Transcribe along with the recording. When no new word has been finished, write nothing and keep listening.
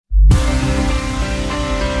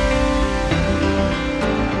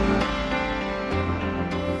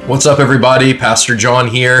What's up, everybody? Pastor Jon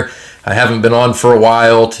here. I haven't been on for a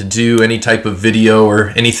while to do any type of video or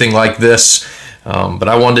anything like this, but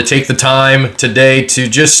I wanted to take the time today to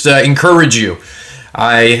just encourage you.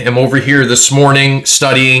 I am over here this morning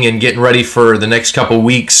studying and getting ready for the next couple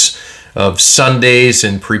weeks of Sundays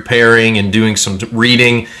and preparing and doing some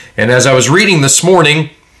reading. And as I was reading this morning,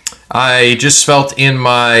 I just felt in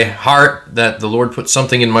my heart that the Lord put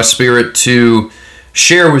something in my spirit to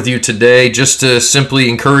share with you today, just to simply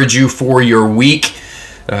encourage you for your week.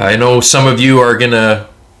 I know some of you are going to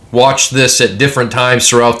watch this at different times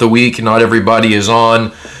throughout the week. Not everybody is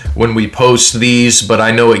on when we post these, but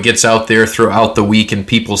I know it gets out there throughout the week and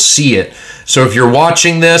people see it. So if you're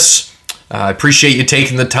watching this, I appreciate you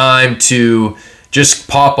taking the time to just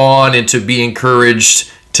pop on and to be encouraged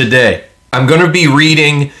today. I'm going to be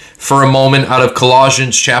reading for a moment out of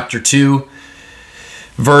Colossians chapter 2.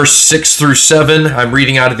 Verse 6 through 7, I'm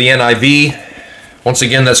reading out of the NIV. Once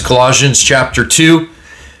again, that's Colossians chapter 2,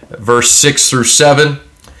 verse 6 through 7.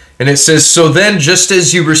 And it says, "So then, just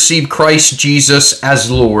as you received Christ Jesus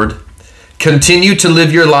as Lord, continue to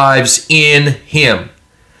live your lives in Him,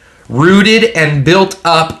 rooted and built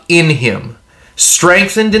up in Him,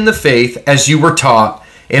 strengthened in the faith as you were taught,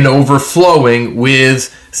 and overflowing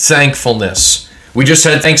with thankfulness." We just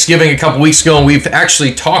had Thanksgiving a couple weeks ago, and we've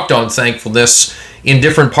actually talked on thankfulness in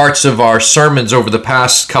different parts of our sermons over the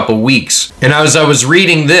past couple weeks. And as I was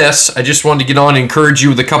reading this, I just wanted to get on and encourage you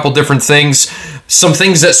with a couple different things, some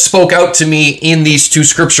things that spoke out to me in these two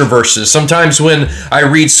scripture verses. Sometimes when I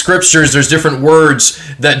read scriptures, there's different words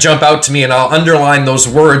that jump out to me, and I'll underline those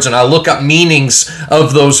words and I'll look up meanings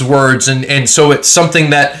of those words. And so it's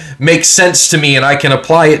something that makes sense to me and I can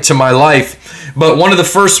apply it to my life. But one of the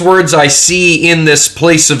first words I see in this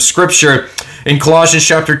place of scripture in Colossians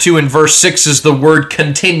chapter 2 and verse 6 is the word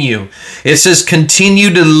continue. It says,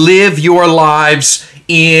 continue to live your lives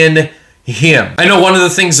in Him. I know one of the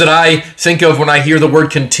things that I think of when I hear the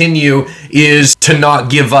word continue is to not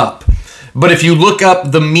give up. But if you look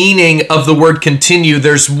up the meaning of the word continue,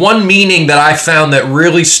 there's one meaning that I found that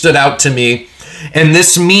really stood out to me. And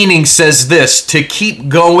this meaning says this: to keep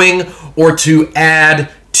going or to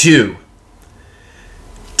add to.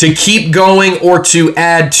 To keep going or to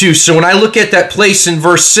add to. So when I look at that place in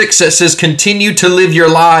verse 6 that says, continue to live your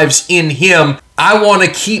lives in Him, I want to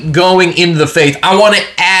keep going in the faith. I want to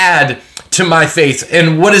add to my faith.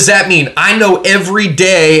 And what does that mean? I know every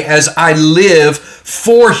day as I live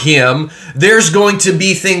for Him, there's going to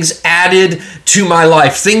be things added to my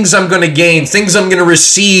life, things I'm going to gain, things I'm going to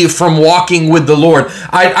receive from walking with the Lord.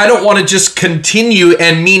 I don't want to just continue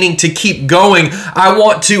and meaning to keep going. I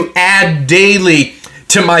want to add daily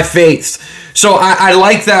to my faith. So I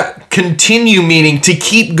like that continue meaning, to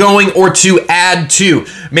keep going or to add to.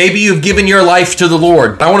 Maybe you've given your life to the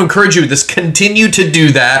Lord. I want to encourage you with this. Continue to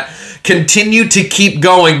do that. Continue to keep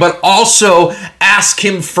going, but also ask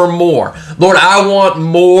Him for more. Lord, I want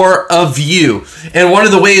more of You. And one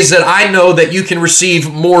of the ways that I know that you can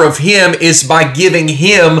receive more of Him is by giving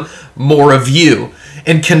Him more of you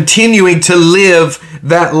and continuing to live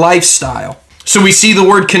that lifestyle. So we see the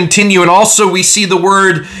word continue, and also we see the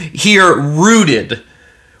word here, rooted.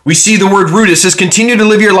 We see the word rooted. It says, continue to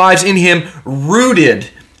live your lives in Him,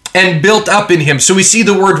 rooted and built up in Him. So we see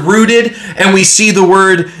the word rooted, and we see the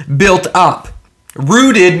word built up.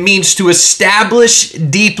 Rooted means to establish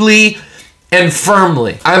deeply and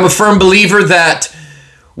firmly. I'm a firm believer that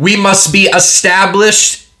we must be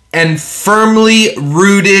established and firmly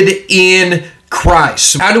rooted in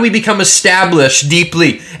Christ. How do we become established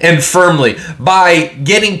deeply and firmly? By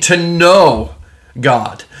getting to know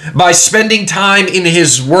God, by spending time in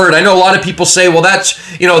His Word. I know a lot of people say, well, that's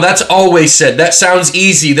always said. That sounds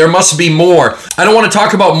easy. There must be more. I don't want to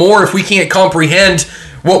talk about more if we can't comprehend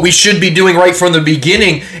what we should be doing right from the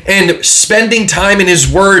beginning. And spending time in His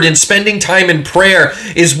Word and spending time in prayer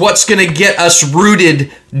is what's going to get us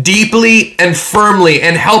rooted deeply and firmly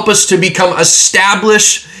and help us to become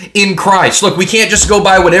established in Christ. Look, we can't just go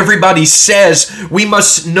by what everybody says. We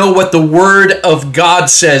must know what the Word of God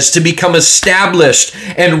says to become established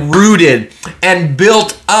and rooted and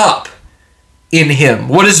built up in Him.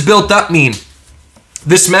 What does built up mean?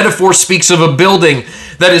 This metaphor speaks of a building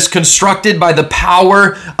that is constructed by the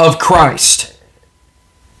power of Christ.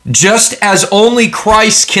 Just as only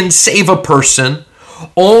Christ can save a person,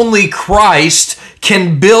 only Christ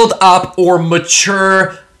can build up or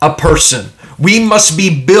mature a person. We must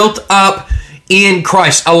be built up in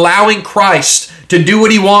Christ, allowing Christ to do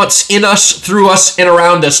what he wants in us, through us, and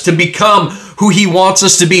around us, to become who he wants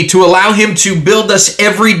us to be, to allow him to build us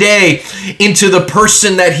every day into the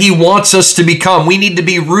person that he wants us to become. We need to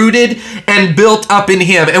be rooted and built up in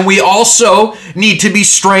him. And we also need to be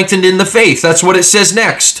strengthened in the faith. That's what it says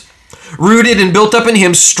next. Rooted and built up in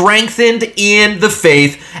him, strengthened in the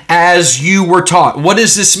faith as you were taught. What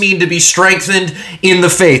does this mean to be strengthened in the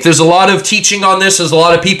faith? There's a lot of teaching on this. There's a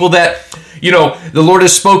lot of people that, the Lord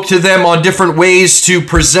has spoke to them on different ways to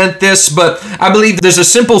present this, but I believe there's a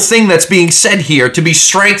simple thing that's being said here: to be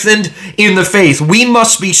strengthened in the faith. We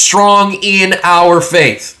must be strong in our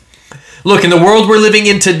faith. Look, in the world we're living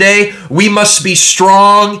in today, we must be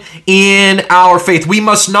strong in our faith. We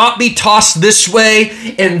must not be tossed this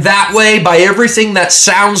way and that way by everything that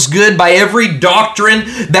sounds good, by every doctrine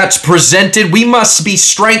that's presented. We must be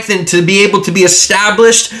strengthened to be able to be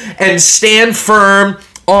established and stand firm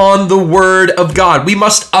on the word of God. We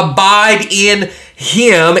must abide in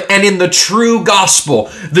him and in the true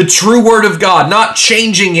gospel, the true word of God, not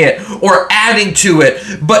changing it or adding to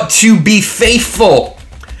it, but to be faithful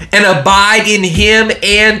and abide in him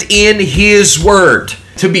and in his word,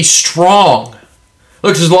 to be strong.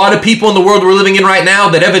 Look, there's a lot of people in the world we're living in right now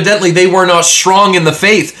that evidently they were not strong in the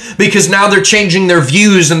faith, because now they're changing their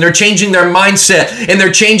views and they're changing their mindset and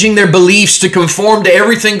they're changing their beliefs to conform to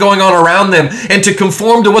everything going on around them and to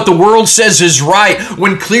conform to what the world says is right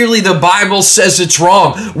when clearly the Bible says it's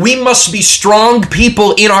wrong. We must be strong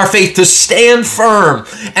people in our faith, to stand firm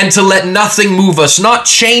and to let nothing move us, not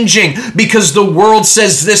changing because the world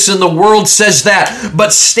says this and the world says that,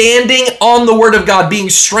 but standing on the word of God, being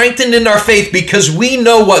strengthened in our faith because we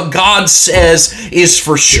know what God says is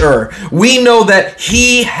for sure. We know that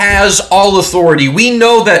he has all authority. We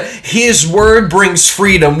know that his word brings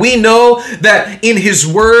freedom. We know that in his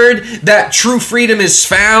word that true freedom is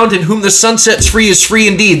found, and whom the Son sets free is free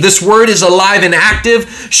indeed. This word is alive and active,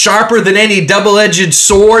 sharper than any double-edged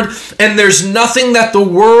sword, and there's nothing that the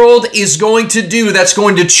world is going to do that's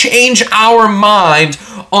going to change our mind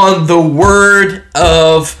on the word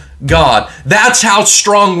of God. That's how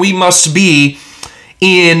strong we must be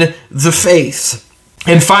in the faith.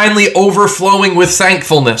 And finally, overflowing with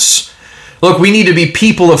thankfulness. Look, we need to be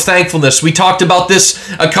people of thankfulness. We talked about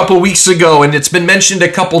this a couple weeks ago, and it's been mentioned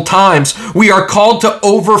a couple times. We are called to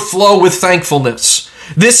overflow with thankfulness.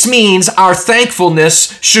 This means our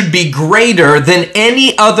thankfulness should be greater than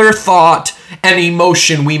any other thought and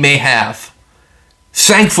emotion we may have.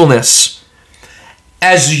 Thankfulness.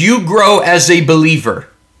 As you grow as a believer,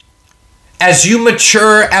 as you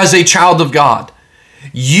mature as a child of God,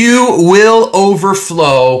 you will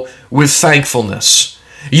overflow with thankfulness.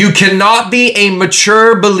 You cannot be a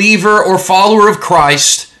mature believer or follower of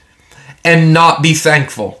Christ and not be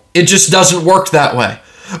thankful. It just doesn't work that way.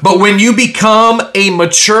 But when you become a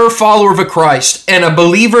mature follower of Christ and a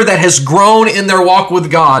believer that has grown in their walk with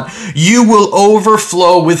God, you will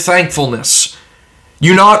overflow with thankfulness.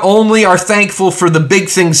 You not only are thankful for the big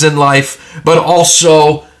things in life, but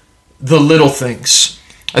also the little things.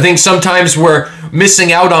 I think sometimes we're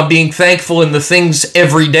missing out on being thankful in the things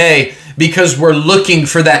every day because we're looking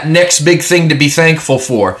for that next big thing to be thankful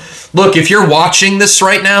for. Look, if you're watching this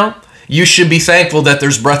right now, you should be thankful that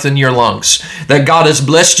there's breath in your lungs, that God has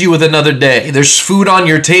blessed you with another day. There's food on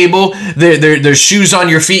your table, there's shoes on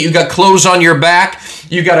your feet, you got clothes on your back,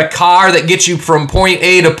 you got a car that gets you from point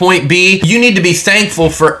A to point B. You need to be thankful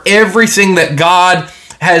for everything that God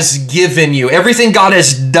has given you, everything God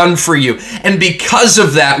has done for you. And because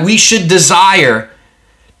of that, we should desire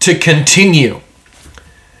to continue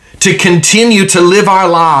to live our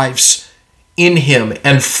lives in him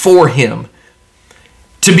and for him.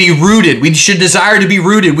 To be rooted. We should desire to be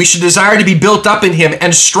rooted. We should desire to be built up in him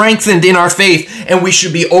and strengthened in our faith. And we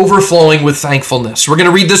should be overflowing with thankfulness. We're going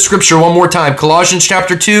to read this scripture one more time. Colossians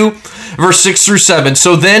chapter 2, verse 6 through 7.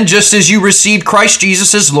 So then, just as you received Christ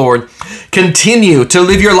Jesus as Lord, continue to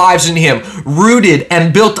live your lives in him, rooted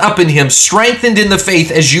and built up in him, strengthened in the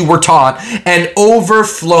faith as you were taught, and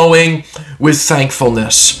overflowing with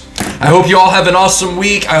thankfulness. I hope you all have an awesome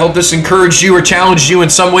week. I hope this encouraged you or challenged you in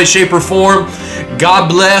some way, shape, or form. God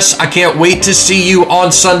bless. I can't wait to see you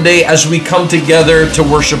on Sunday as we come together to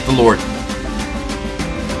worship the Lord.